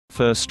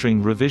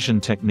Firstring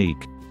revision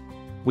technique.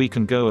 We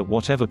can go at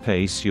whatever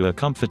pace you are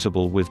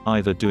comfortable with,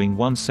 either doing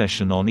one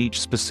session on each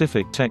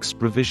specific text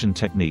revision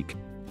technique,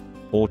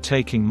 or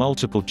taking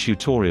multiple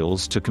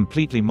tutorials to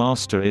completely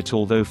master it,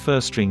 although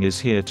Firstring is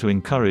here to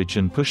encourage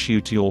and push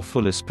you to your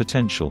fullest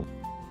potential.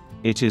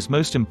 It is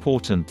most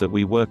important that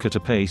we work at a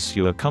pace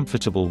you are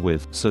comfortable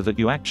with, so that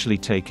you actually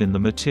take in the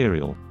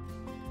material.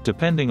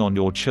 Depending on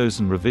your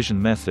chosen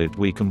revision method,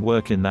 we can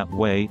work in that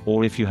way,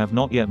 or if you have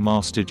not yet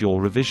mastered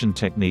your revision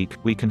technique,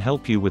 we can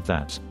help you with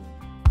that.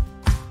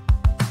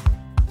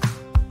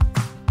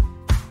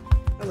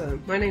 Hello,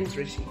 my name is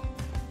Rishi,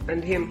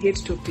 and I'm here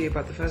to talk to you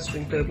about the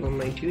Firstring Global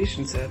online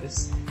tuition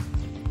service.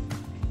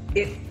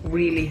 It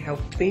really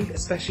helped me,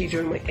 especially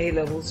during my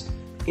A-levels,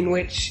 in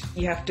which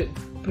you have to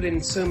put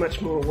in so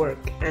much more work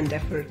and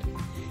effort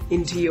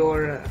into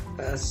your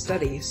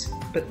studies,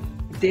 but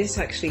this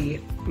actually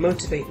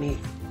motivates me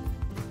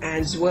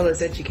as well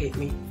as educate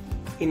me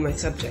in my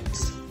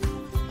subjects.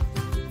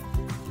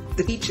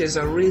 The teachers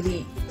are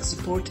really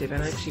supportive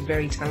and actually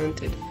very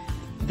talented.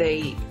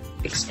 They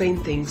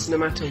explain things no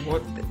matter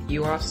what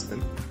you ask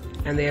them,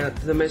 and they are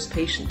the most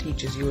patient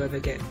teachers you'll ever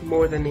get,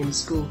 more than in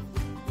school.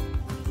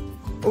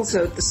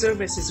 Also, the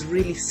service is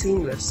really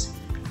seamless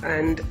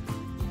and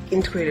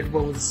integrated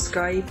well with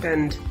Skype,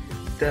 and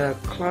the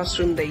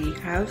classroom they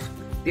have,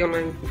 the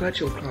online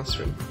virtual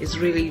classroom, is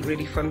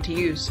really fun to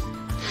use.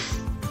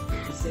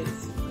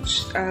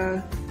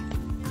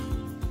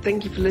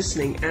 Thank you for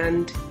listening,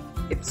 and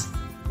it's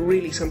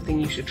really something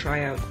you should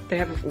try out. They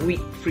have a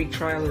week free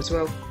trial as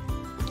well,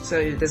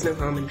 so there's no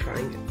harm in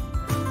trying it.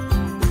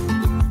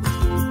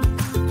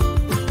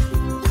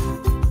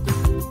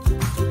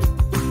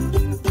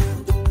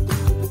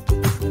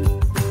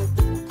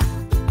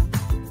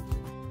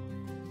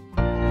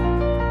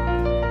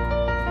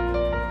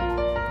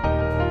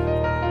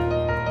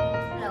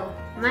 Hello,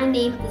 my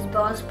name is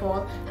Boz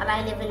Paul and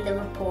I live in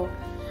Liverpool.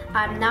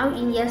 I'm now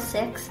in year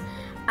 6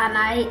 and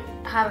I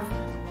have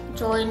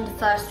joined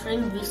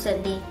Firstring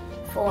recently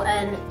for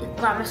a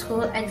grammar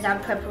school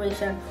exam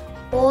preparation.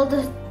 All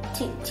the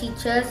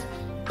teachers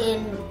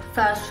in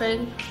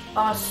Firstring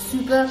are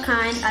super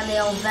kind and they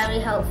are very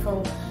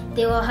helpful.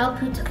 They will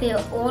help you to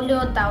clear all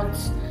your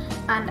doubts,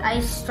 and I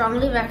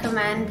strongly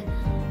recommend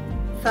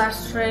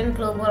Firstring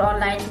Global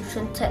online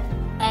tuition to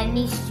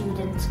any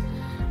student.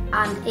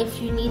 And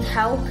if you need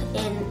help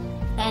in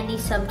any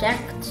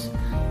subject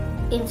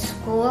in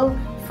school,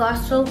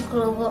 Firstring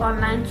Global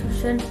online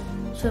tuition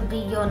should be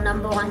your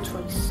 #1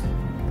 choice.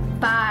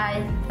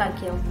 Bye.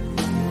 Thank you.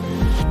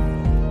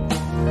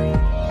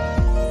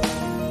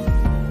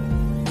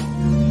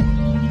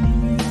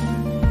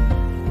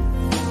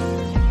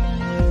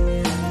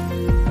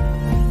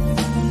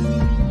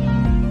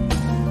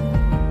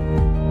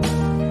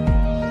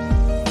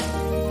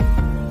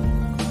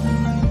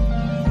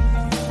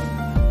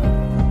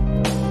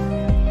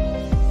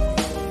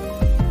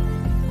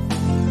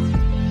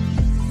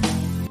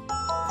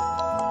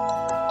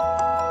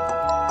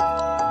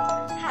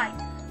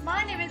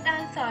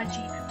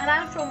 And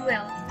I'm from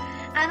Wales,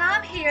 and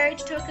I'm here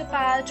to talk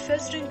about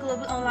Firstring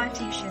Global online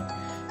tuition.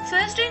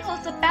 Firstring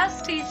holds the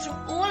best teachers from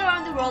all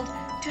around the world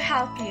to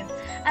help you,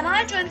 and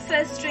I joined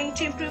Firstring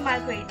to improve my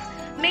grades,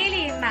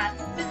 mainly in math,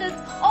 because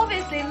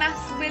obviously math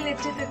is really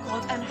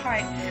difficult and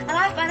hard, and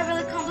I find it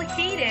really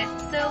complicated.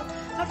 So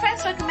my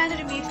friends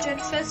recommended me to join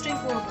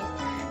Firstring Global,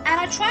 and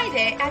I tried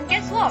it, and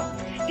guess what?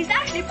 It's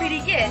actually pretty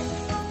good.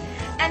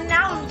 And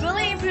now I'm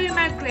really improving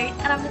my grade,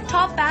 and I'm the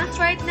top bands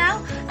right now,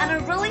 and I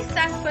really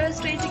thank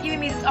Firstring to giving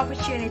me this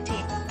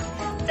opportunity.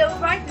 So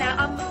right now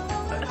I'm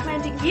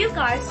recommending you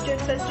guys to join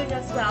Firstring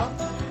as well,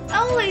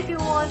 only if you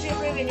want to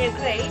improve in your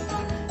grades.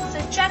 So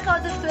check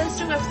out the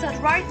Firstring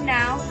website right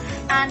now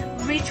and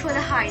reach for the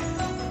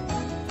heights.